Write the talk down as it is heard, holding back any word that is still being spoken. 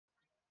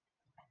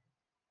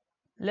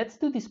Let's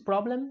do this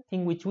problem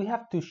in which we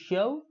have to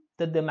show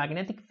that the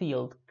magnetic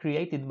field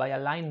created by a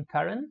line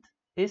current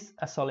is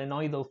a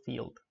solenoidal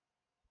field.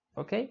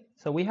 Okay,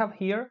 so we have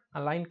here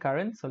a line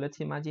current, so let's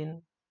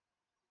imagine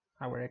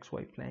our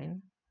xy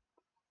plane.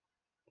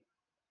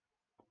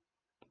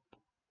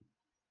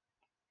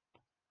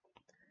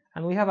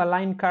 And we have a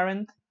line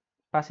current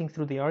passing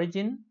through the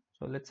origin,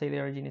 so let's say the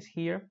origin is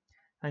here,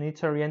 and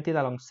it's oriented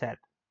along Z.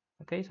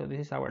 Okay, so this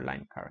is our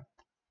line current.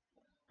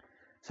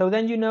 So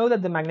then you know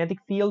that the magnetic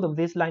field of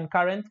this line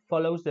current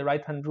follows the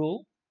right-hand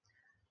rule.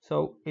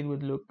 So it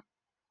would look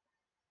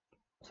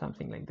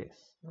something like this,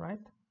 right?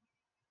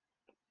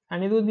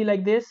 And it would be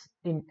like this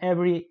in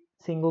every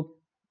single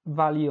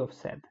value of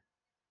Z.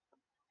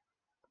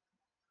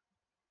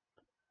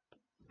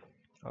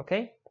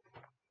 Okay?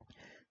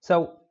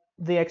 So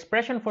the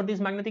expression for this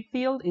magnetic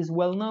field is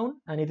well known,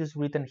 and it is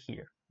written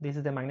here. This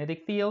is the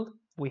magnetic field.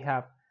 We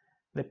have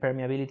the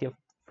permeability of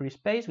free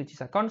space, which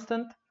is a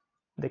constant,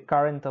 the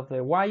current of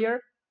the wire,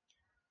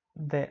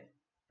 the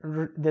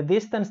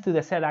distance to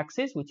the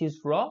z-axis, which is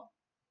rho,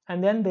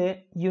 and then the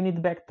unit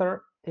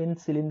vector in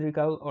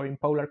cylindrical or in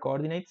polar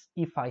coordinates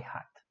if I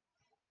hat.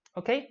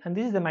 Okay, and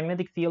this is the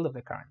magnetic field of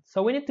the current.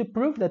 So we need to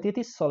prove that it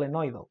is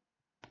solenoidal.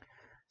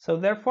 So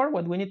therefore,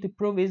 what we need to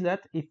prove is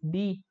that if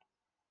B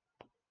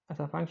as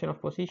a function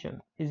of position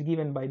is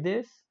given by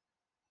this,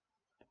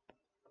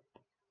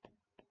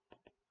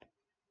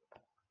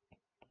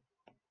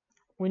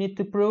 we need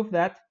to prove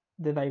that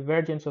the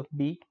divergence of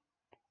B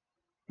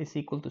is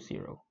equal to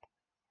 0.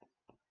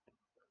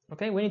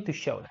 Okay, we need to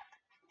show that.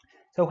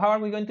 So how are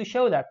we going to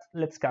show that?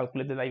 Let's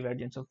calculate the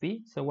divergence of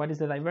B. So what is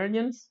the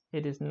divergence?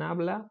 It is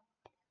nabla,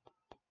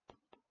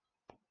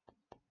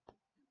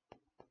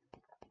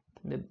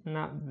 the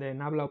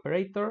nabla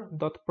operator,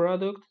 dot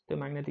product, the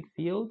magnetic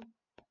field,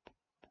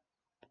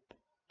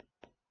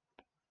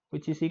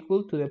 which is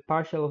equal to the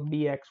partial of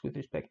Bx with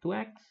respect to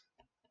x,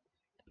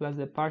 plus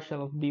the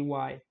partial of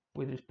By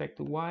with respect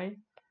to y,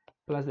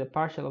 plus the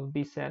partial of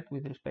Bz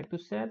with respect to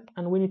z,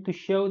 and we need to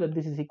show that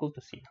this is equal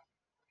to 0.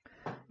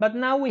 But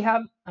now we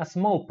have a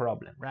small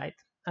problem, right?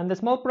 And the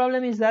small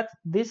problem is that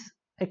this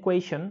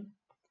equation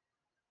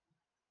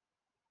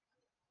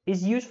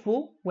is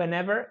useful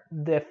whenever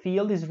the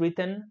field is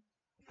written,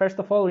 first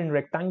of all, in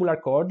rectangular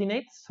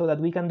coordinates, so that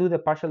we can do the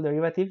partial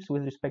derivatives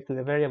with respect to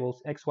the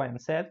variables x, y, and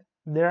z.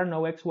 There are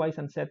no x, y's,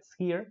 and z's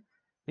here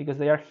because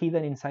they are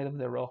hidden inside of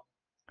the rho.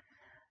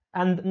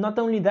 And not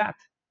only that,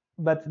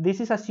 but this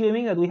is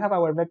assuming that we have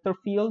our vector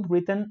field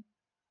written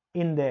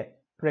in the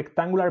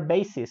rectangular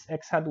basis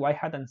x hat, y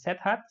hat, and z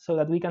hat, so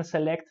that we can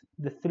select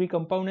the three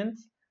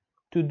components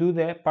to do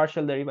the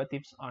partial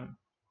derivatives on.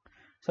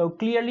 So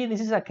clearly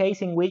this is a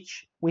case in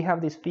which we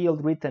have this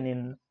field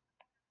written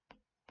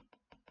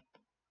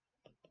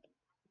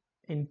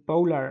in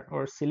polar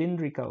or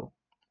cylindrical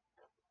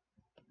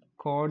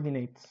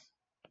coordinates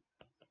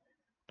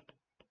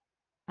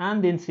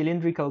and in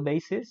cylindrical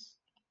basis,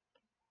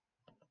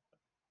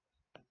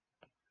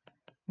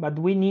 but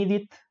we need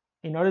it,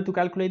 in order to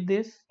calculate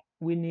this,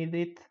 we need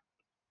it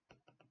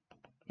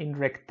in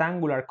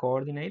rectangular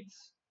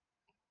coordinates,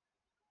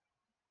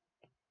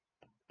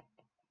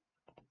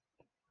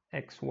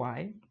 x,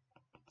 y,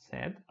 z,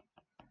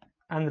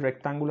 and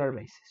rectangular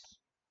basis,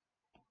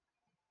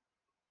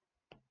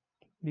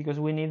 because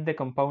we need the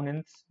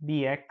components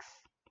bx,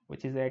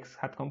 which is the x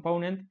hat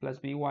component, plus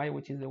by,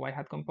 which is the y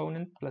hat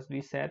component, plus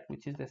bz,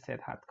 which is the z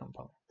hat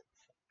component.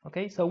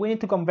 Okay, so we need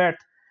to convert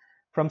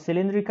from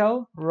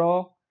cylindrical,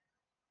 rho,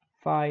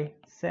 phi,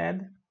 z,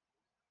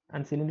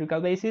 and cylindrical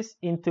basis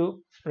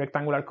into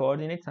rectangular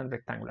coordinates and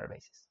rectangular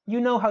basis. You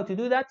know how to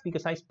do that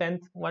because I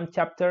spent one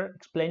chapter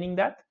explaining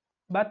that,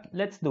 but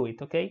let's do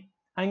it, okay?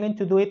 I'm going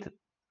to do it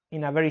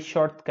in a very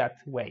shortcut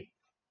way.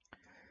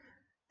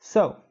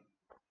 So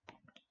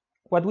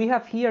what we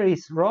have here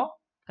is rho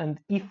and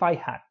if I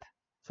hat.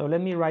 So let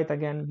me write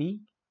again B.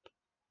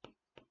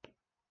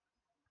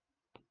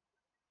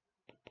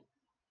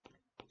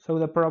 So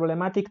the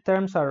problematic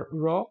terms are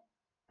rho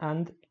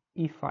and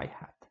if I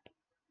hat.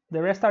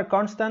 The rest are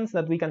constants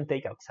that we can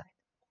take outside.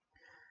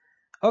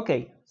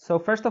 Okay, so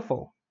first of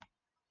all,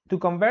 to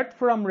convert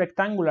from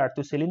rectangular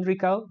to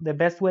cylindrical, the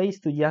best way is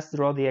to just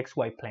draw the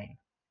xy plane.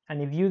 And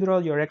if you draw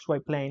your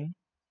xy plane,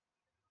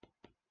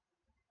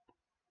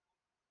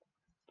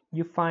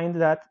 you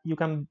find that you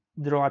can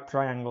draw a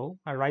triangle,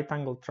 a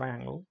right-angled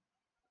triangle,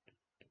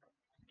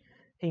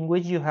 in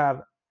which you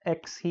have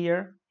x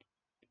here,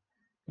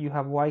 you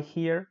have y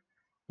here,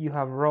 you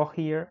have rho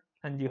here,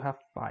 and you have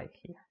phi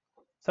here.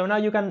 So now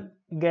you can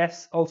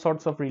guess all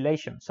sorts of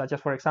relations, such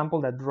as, for example,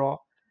 that rho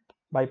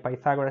by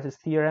Pythagoras'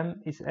 theorem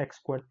is x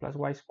squared plus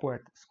y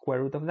squared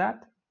square root of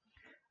that.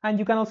 And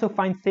you can also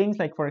find things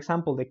like, for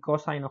example, the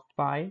cosine of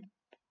phi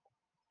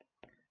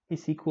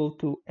is equal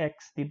to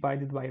x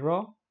divided by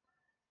rho,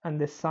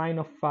 and the sine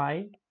of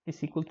phi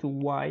is equal to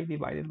y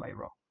divided by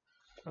rho.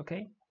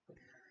 Okay?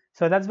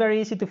 So that's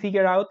very easy to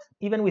figure out,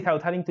 even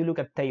without having to look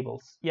at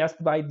tables,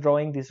 just by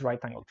drawing this right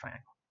angle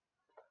triangle.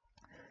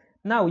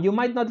 Now, you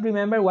might not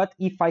remember what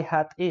if I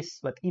hat is,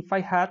 but if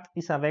I hat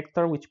is a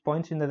vector which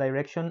points in the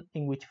direction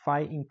in which phi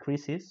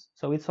increases,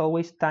 so it's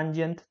always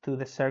tangent to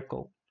the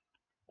circle.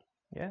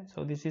 Yeah,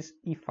 so this is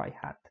if I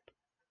hat.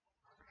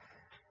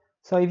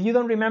 So if you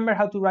don't remember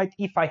how to write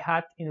if I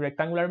hat in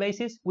rectangular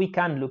basis, we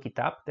can look it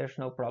up, there's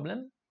no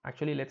problem.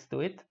 Actually, let's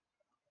do it.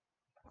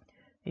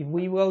 If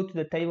we go to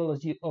the table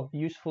of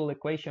useful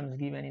equations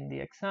given in the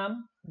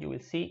exam, you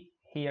will see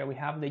here we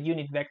have the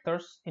unit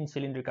vectors in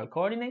cylindrical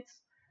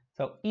coordinates.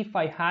 So if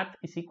I hat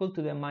is equal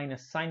to the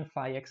minus sine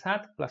phi x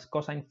hat plus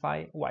cosine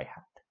phi y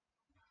hat.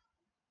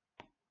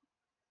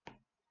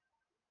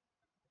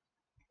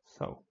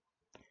 So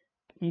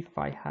if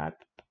I hat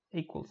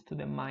equals to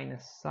the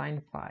minus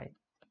sine phi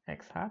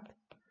x hat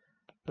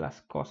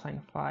plus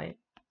cosine phi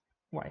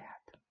y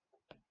hat.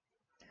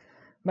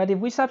 But if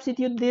we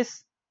substitute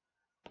this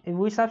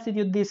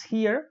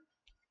here,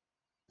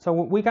 so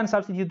we can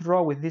substitute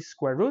rho with this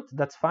square root,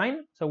 that's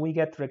fine, so we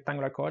get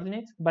rectangular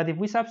coordinates. But if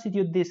we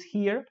substitute this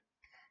here,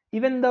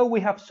 even though we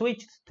have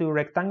switched to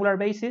rectangular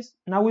basis,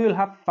 now we will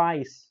have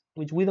phi's,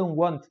 which we don't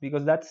want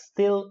because that's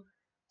still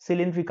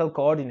cylindrical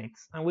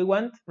coordinates, and we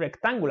want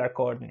rectangular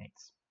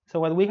coordinates. So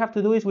what we have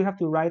to do is we have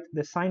to write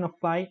the sine of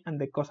phi and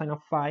the cosine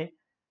of phi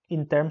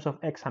in terms of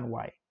x and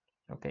y.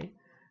 Okay,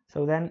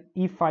 so then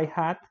if I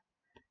hat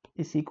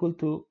is equal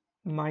to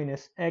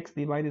minus x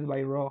divided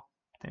by rho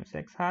times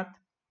x hat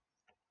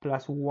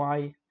plus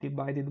y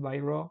divided by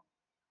rho,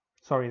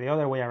 sorry, the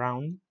other way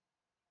around,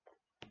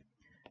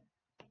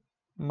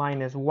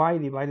 minus y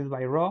divided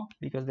by rho,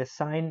 because the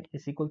sine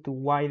is equal to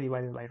y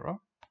divided by rho,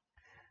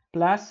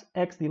 plus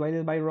x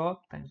divided by rho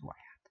times y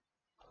hat.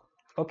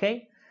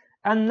 Okay,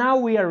 and now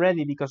we are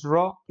ready because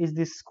rho is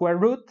this square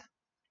root.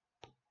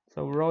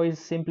 So rho is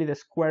simply the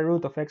square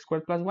root of x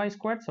squared plus y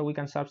squared, so we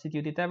can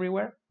substitute it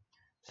everywhere.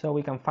 So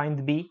we can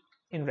find b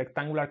in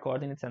rectangular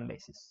coordinates and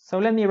basis. So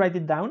let me write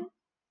it down.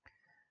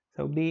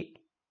 So b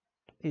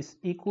is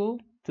equal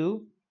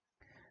to,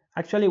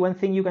 actually one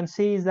thing you can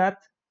see is that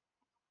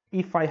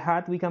if I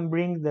hat, we can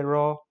bring the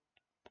rho,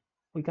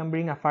 we can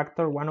bring a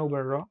factor 1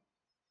 over rho,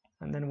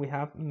 and then we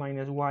have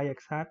minus y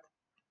x hat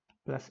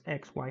plus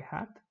x y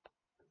hat.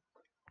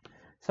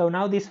 So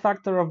now this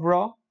factor of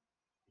rho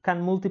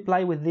can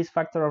multiply with this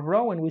factor of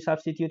rho when we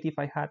substitute if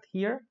I hat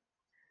here.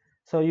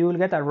 So you will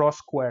get a rho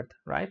squared,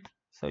 right?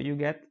 So you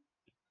get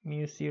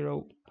mu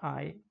 0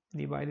 I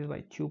divided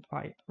by 2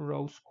 pi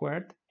rho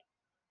squared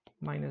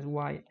minus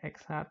y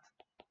x hat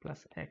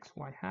plus x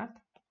y hat.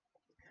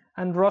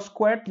 And rho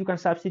squared you can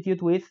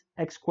substitute with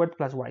x squared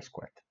plus y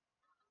squared.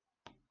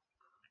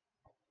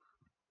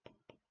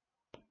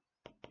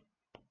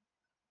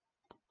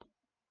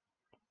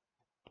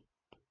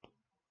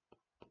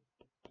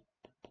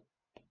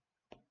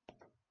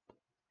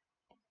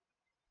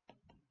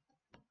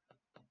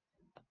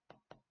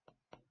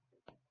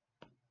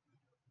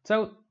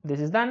 So this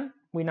is done.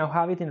 We now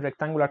have it in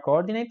rectangular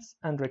coordinates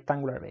and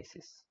rectangular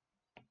basis.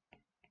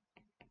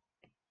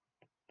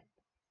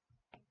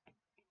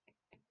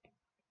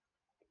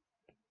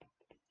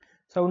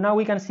 So now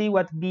we can see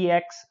what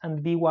bx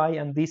and by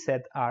and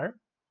bz are.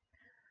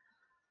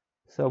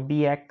 So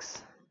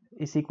bx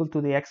is equal to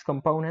the x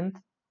component.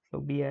 So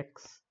bx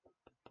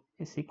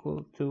is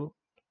equal to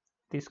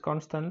these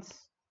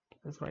constants.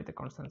 Let's write the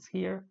constants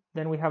here.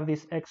 Then we have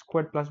this x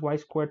squared plus y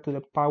squared to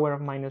the power of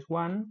minus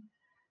 1.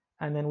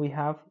 And then we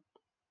have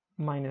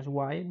minus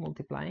y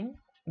multiplying.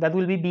 That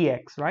will be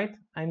bx, right?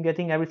 I'm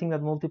getting everything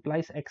that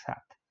multiplies x hat.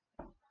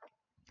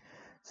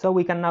 So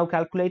we can now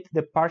calculate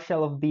the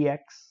partial of bx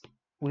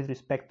with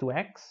respect to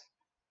x.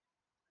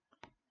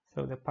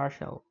 So the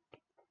partial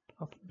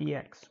of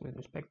bx with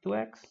respect to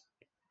x.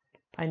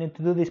 I need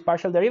to do this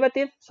partial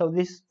derivative. So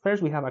this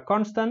first we have a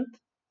constant.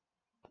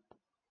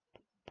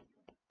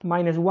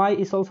 Minus y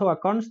is also a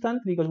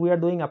constant because we are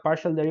doing a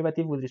partial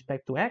derivative with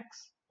respect to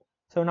x.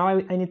 So now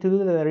I need to do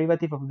the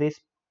derivative of this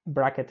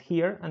bracket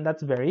here, and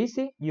that's very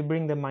easy. You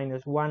bring the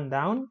minus 1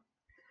 down,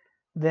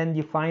 then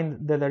you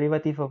find the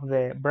derivative of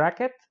the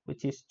bracket,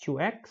 which is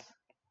 2x,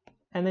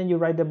 and then you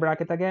write the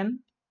bracket again,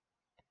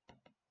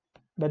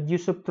 but you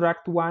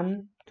subtract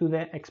 1 to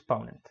the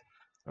exponent.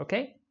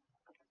 Okay?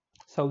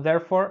 So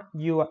therefore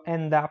you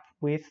end up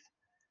with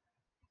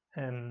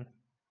this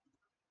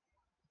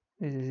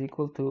is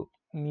equal to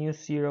mu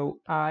 0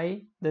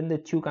 I, then the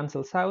 2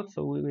 cancels out,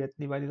 so we get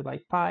divided by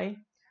pi.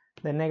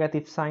 The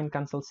negative sign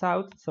cancels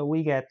out, so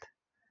we get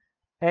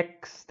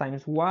x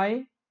times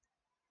y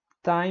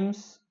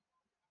times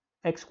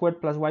x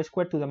squared plus y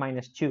squared to the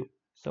minus 2.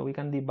 So we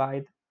can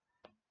divide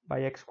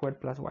by x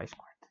squared plus y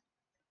squared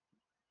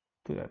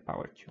to the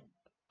power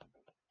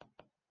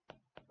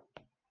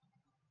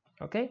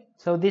 2. Okay,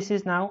 so this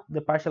is now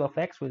the partial of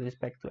x with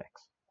respect to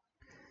x.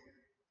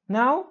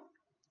 Now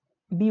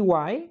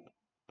by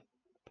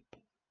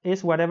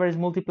is whatever is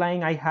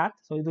multiplying I hat,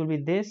 so it will be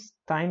this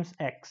times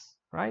x,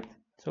 right?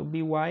 So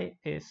by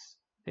is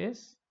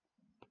this.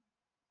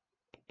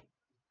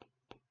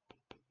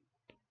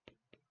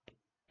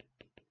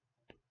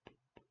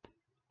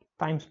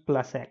 Times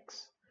plus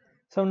x.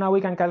 So now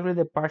we can calculate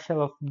the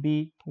partial of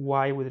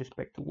by with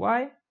respect to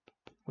y.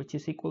 which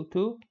is equal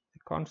to the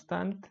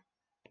constant,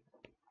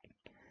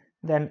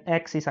 then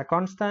x is a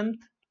constant,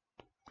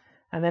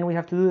 and then we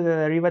have to do the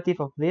derivative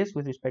of this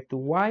with respect to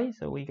y,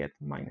 so we get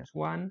minus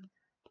 1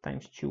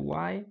 times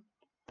 2y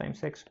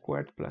times x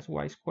squared plus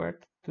y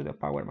squared to the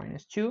power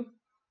minus 2.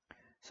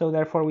 So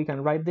therefore we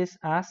can write this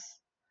as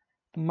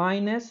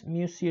minus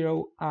mu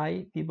 0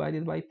 I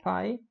divided by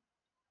pi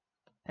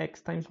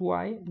x times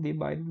y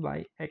divided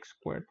by x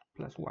squared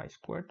plus y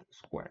squared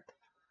squared.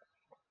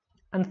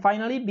 And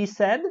finally b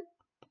z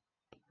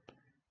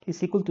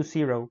is equal to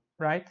 0,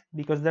 right?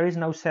 Because there is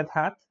no z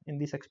hat in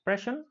this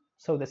expression,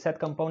 so the z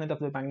component of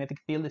the magnetic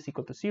field is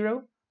equal to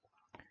 0,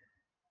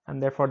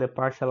 and therefore the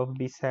partial of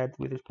b z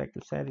with respect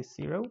to z is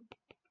 0.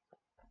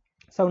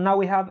 So now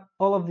we have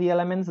all of the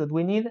elements that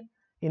we need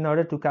in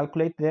order to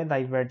calculate the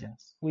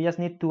divergence. We just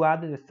need to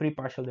add the 3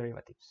 partial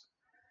derivatives.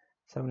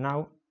 So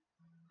now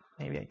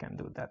maybe I can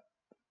do that.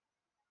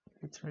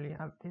 Let's really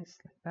add this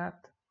like that.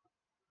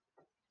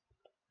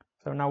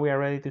 So now we are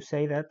ready to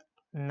say that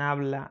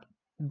nabla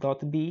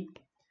dot b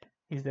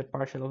is the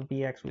partial of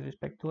bx with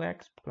respect to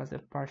x plus the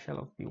partial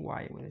of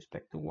by with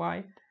respect to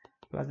y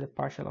plus the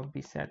partial of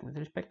bz with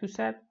respect to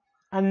z.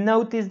 And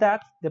notice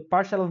that the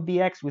partial of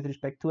bx with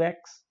respect to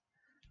x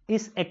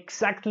is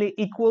exactly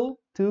equal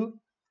to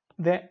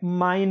the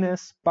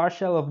minus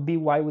partial of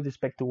by with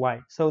respect to y,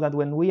 so that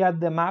when we add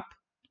them up,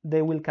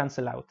 they will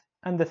cancel out.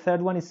 And the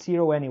third one is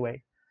 0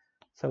 anyway,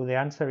 so the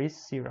answer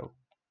is 0.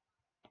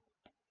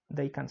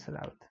 They cancel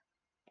out.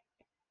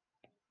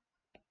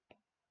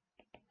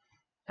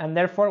 And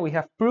therefore we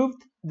have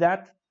proved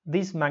that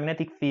this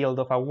magnetic field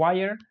of a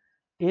wire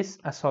is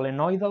a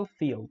solenoidal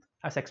field,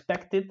 as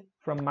expected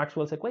from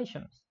Maxwell's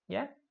equations.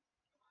 Yeah?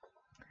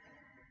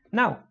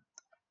 Now,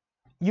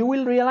 you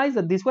will realize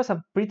that this was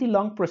a pretty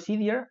long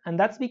procedure, and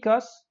that's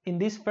because in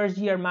this first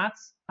year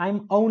maths,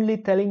 I'm only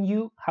telling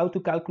you how to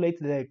calculate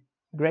the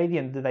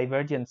gradient, the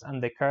divergence,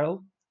 and the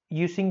curl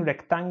using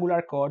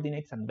rectangular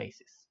coordinates and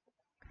bases.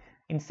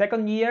 In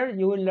second year,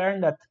 you will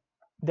learn that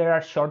there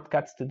are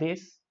shortcuts to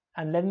this,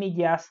 and let me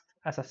just,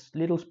 as a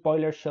little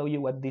spoiler, show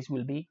you what this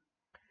will be.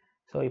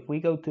 So if we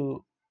go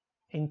to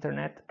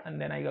internet and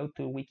then I go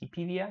to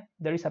Wikipedia,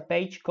 there is a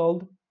page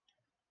called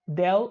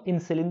del in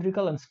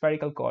cylindrical and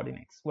spherical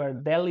coordinates, where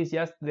del is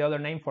just the other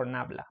name for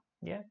nabla.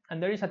 Yeah,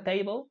 and there is a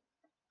table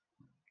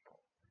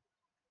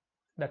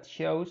that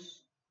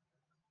shows,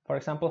 for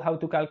example, how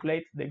to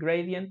calculate the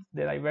gradient,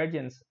 the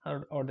divergence,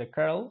 or the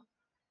curl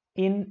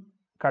in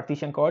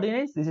Cartesian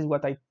coordinates. This is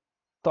what I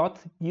taught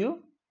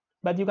you,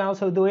 but you can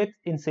also do it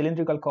in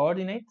cylindrical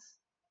coordinates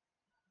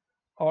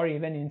or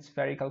even in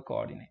spherical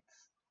coordinates.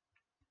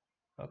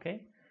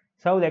 Okay,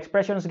 so the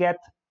expressions get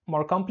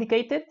more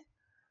complicated,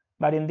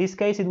 but in this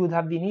case it would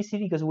have been easy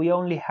because we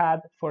only had,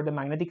 for the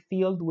magnetic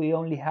field, we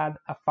only had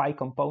a phi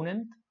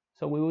component,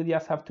 so we would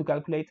just have to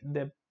calculate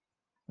the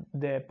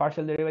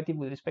partial derivative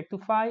with respect to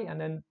phi and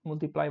then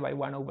multiply by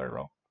 1 over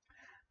rho.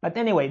 But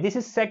anyway, this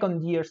is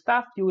second year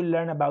stuff. You will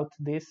learn about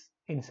this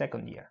in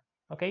second year.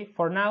 Okay,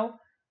 for now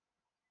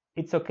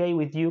it's okay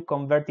with you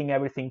converting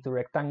everything to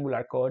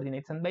rectangular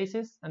coordinates and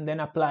bases and then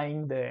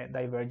applying the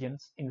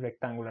divergence in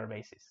rectangular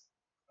bases.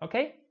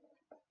 Okay,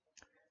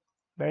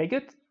 very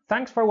good.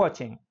 Thanks for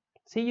watching.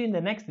 See you in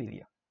the next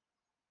video.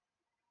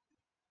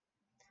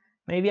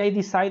 Maybe I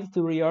decide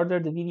to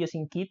reorder the videos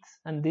in kits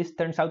and this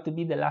turns out to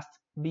be the last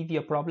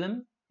video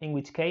problem, in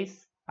which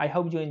case I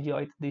hope you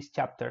enjoyed this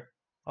chapter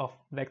of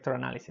vector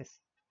analysis.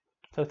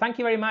 So thank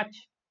you very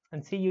much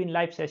and see you in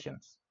live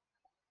sessions.